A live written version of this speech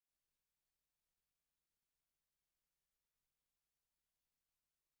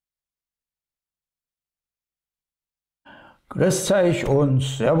Grüßt euch und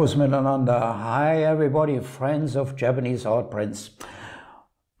Servus miteinander. Hi everybody, friends of Japanese art prints.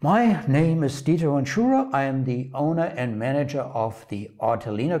 My name is Dieter Onshura. I am the owner and manager of the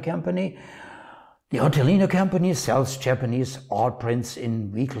Artelino company. The Artelino company sells Japanese art prints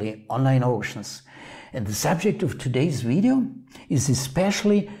in weekly online auctions. And the subject of today's video is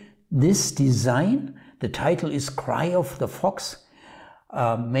especially this design. The title is Cry of the Fox,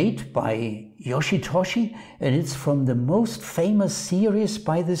 made by Yoshitoshi, and it's from the most famous series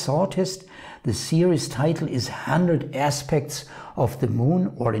by this artist. The series title is 100 Aspects of the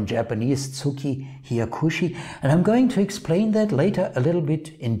Moon, or in Japanese, Ukiyo-e, and I'm going to explain that later a little bit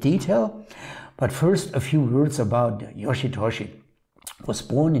in detail. But first, a few words about Yoshitoshi. He was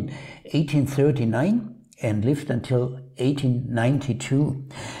born in 1839 and lived until 1892.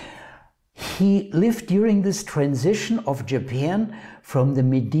 He lived during this transition of Japan from the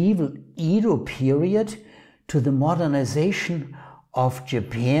medieval Edo period to the modernization of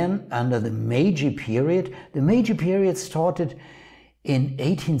Japan under the Meiji period. The Meiji period started in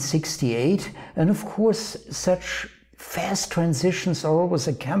 1868, and of course such fast transitions are always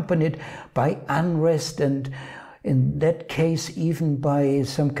accompanied by unrest and in that case even by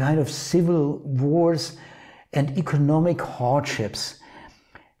some kind of civil wars and economic hardships.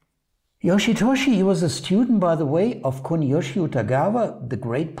 Yoshitoshi, he was a student, by the way, of Kuniyoshi Utagawa, the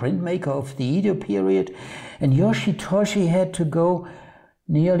great printmaker of the Edo period, and Yoshitoshi had to go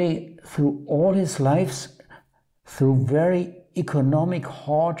nearly through all his life through very economic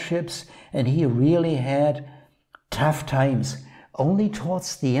hardships, and he really had tough times. Only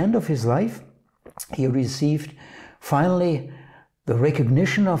towards the end of his life, he received finally the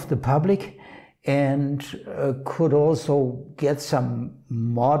recognition of the public and could also get some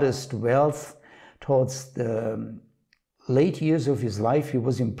modest wealth. Towards the late years of his life, he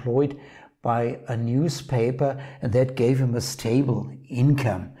was employed by a newspaper, and that gave him a stable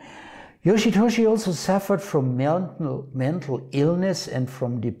income. Yoshitoshi also suffered from mental illness and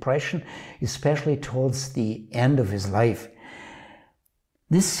from depression, especially towards the end of his life.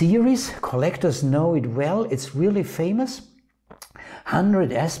 This series, collectors know it well, it's really famous.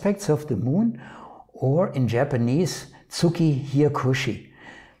 100 Aspects of the Moon, or in Japanese, Ukiyo-e.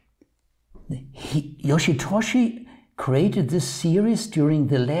 Yoshitoshi created this series during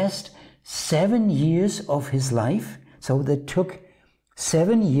the last 7 years of his life, so that took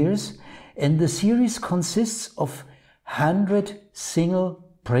 7 years, and the series consists of 100 single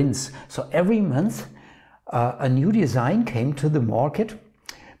prints. So every month a new design came to the market,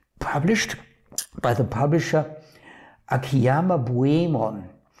 published by the publisher Akiyama Buemon,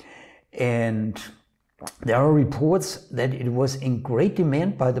 and there are reports that it was in great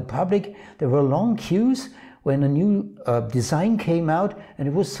demand by the public. There were long queues when a new design came out, and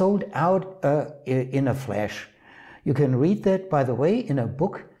it was sold out in a flash. You can read that, by the way, in a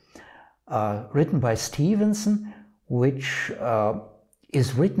book written by Stevenson, which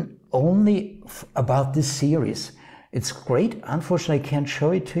is written only about this series. It's great. Unfortunately, I can't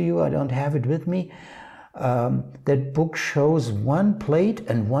show it to you. I don't have it with me. That book shows one plate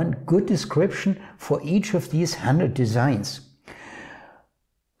and one good description for each of these 100 designs.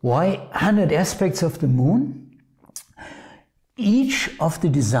 Why 100 Aspects of the Moon? Each of the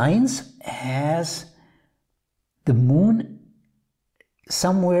designs has the moon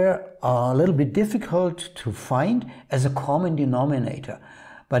somewhere a little bit difficult to find as a common denominator.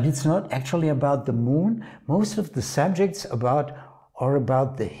 But it's not actually about the moon. Most of the subjects are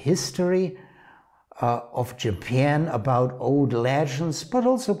about the history of Japan, about old legends, but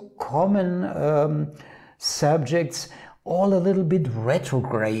also common subjects, all a little bit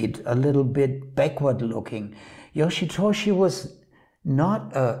retrograde, a little bit backward looking. Yoshitoshi was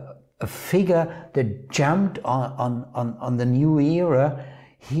not a figure that jumped on the new era.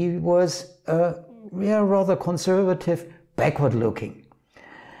 He was rather conservative, backward looking.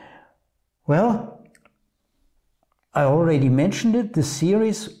 Well, I already mentioned it. The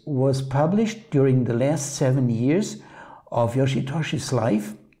series was published during the last 7 years of Yoshitoshi's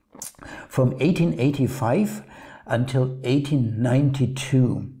life, from 1885 until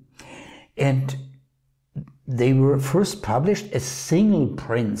 1892. And they were first published as single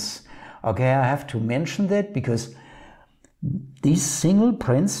prints. Okay, I have to mention that because these single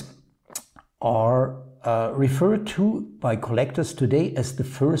prints are referred to by collectors today as the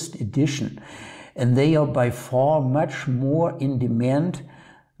first edition. And they are by far much more in demand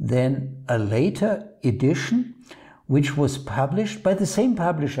than a later edition, which was published by the same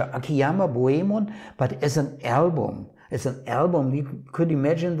publisher, Akiyama Buemon, but as an album. As an album, you could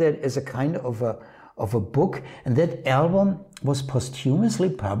imagine that as a kind of a book, and that album was posthumously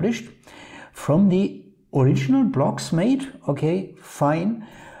published from the original blocks made, okay, fine.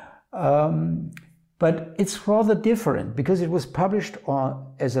 But it's rather different because it was published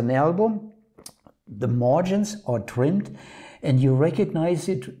as an album. The margins are trimmed and you recognize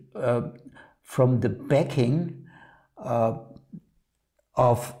it from the backing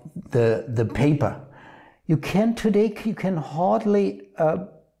of the paper. Today you can hardly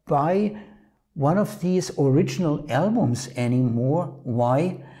buy one of these original albums anymore.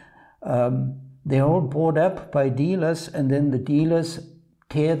 Why? They're all bought up by dealers, and then the dealers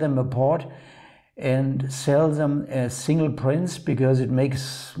tear them apart and sell them as single prints because it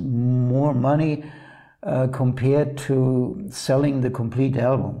makes more money compared to selling the complete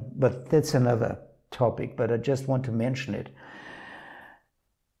album. But that's another topic, but I just want to mention it.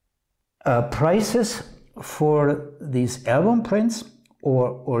 Prices for these album prints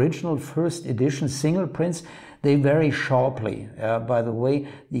or original first edition single prints, they vary sharply. By the way,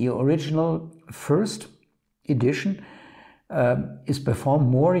 the original first edition is by far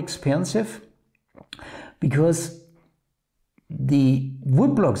more expensive because the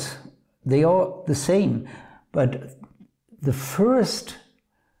woodblocks, they are the same, but the first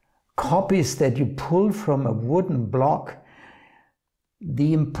copies that you pull from a wooden block,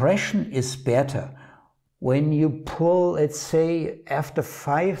 the impression is better. When you pull, let's say, after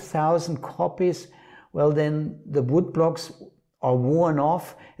 5,000 copies, well, then the wood blocks are worn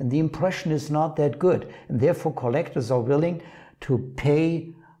off and the impression is not that good. And therefore, collectors are willing to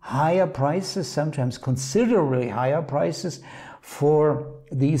pay higher prices, sometimes considerably higher prices, for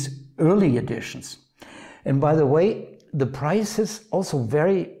these early editions. And by the way, the prices also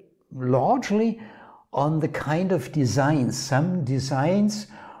vary largely on the kind of designs. Some designs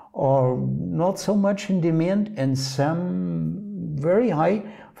are not so much in demand and some very high.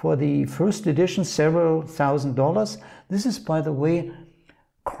 For the first edition, several $1,000s. This is, by the way,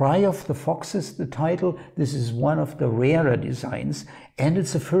 Cry of the Foxes, the title. This is one of the rarer designs and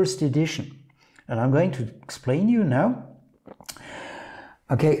it's a first edition. And I'm going to explain you now,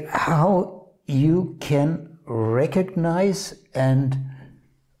 okay, how you can recognize and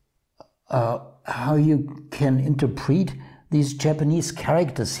how you can interpret these Japanese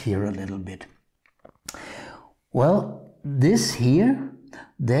characters here a little bit. Well, this here,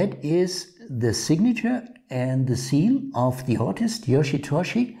 that is the signature and the seal of the artist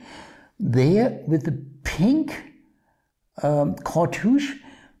Yoshitoshi. There with the pink cartouche,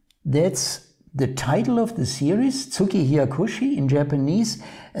 that's the title of the series, Tsuki Hyakushi in Japanese,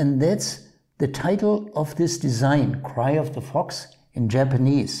 and that's the title of this design, Cry of the Fox in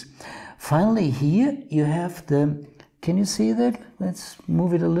Japanese. Finally here you have the, can you see that? Let's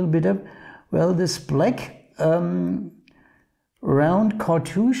move it a little bit up. Well, this black round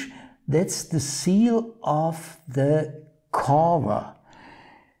cartouche, that's the seal of the carver.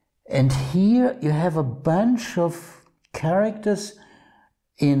 And here you have a bunch of characters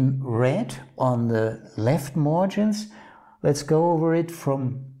in red on the left margins. Let's go over it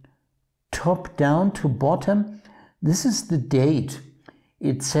from top down to bottom. This is the date.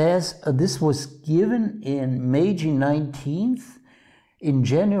 It says this was given in Meiji 19th in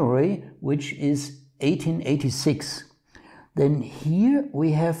January, which is 1886. Then here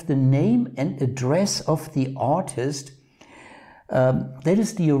we have the name and address of the artist. That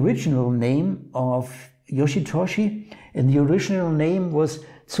is the original name of Yoshitoshi, and the original name was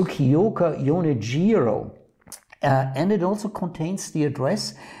Tsukiyoka Yonejiro. And it also contains the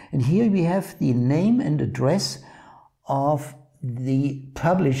address. And here we have the name and address of the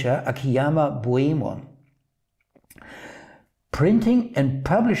publisher, Akiyama Buemon. Printing and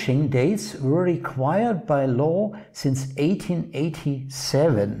publishing dates were required by law since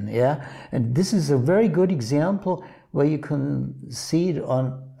 1887, yeah? And this is a very good example where you can see it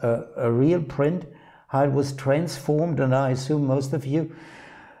on a real print, how it was transformed, and I assume most of you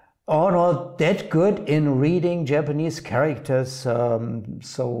are not that good in reading Japanese characters,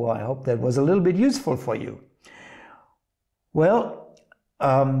 so I hope that was a little bit useful for you. Well,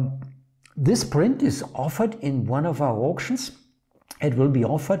 this print is offered in one of our auctions. It will be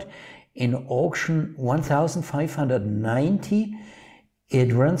offered in auction 1590.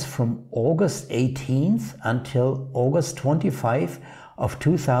 It runs from August 18th until August 25 of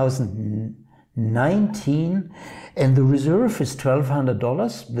 2019. And the reserve is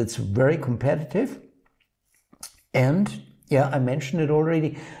 $1,200. That's very competitive. And yeah, I mentioned it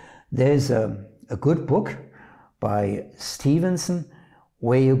already. There's a good book by Stevenson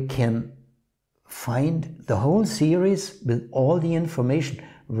where you can find the whole series with all the information.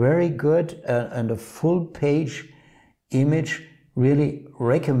 Very good, and a full page image, really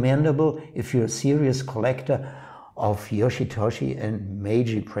recommendable if you're a serious collector of Yoshitoshi and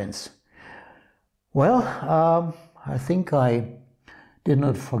Meiji prints. Well, I think I did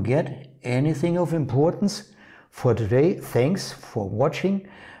not forget anything of importance for today. Thanks for watching,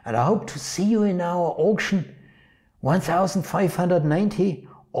 and I hope to see you in our auction 1590,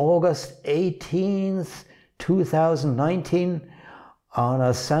 August 18th, 2019, on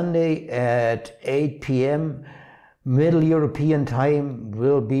a Sunday at 8 p.m. Middle European time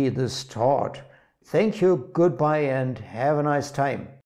will be the start. Thank you, goodbye, and have a nice time.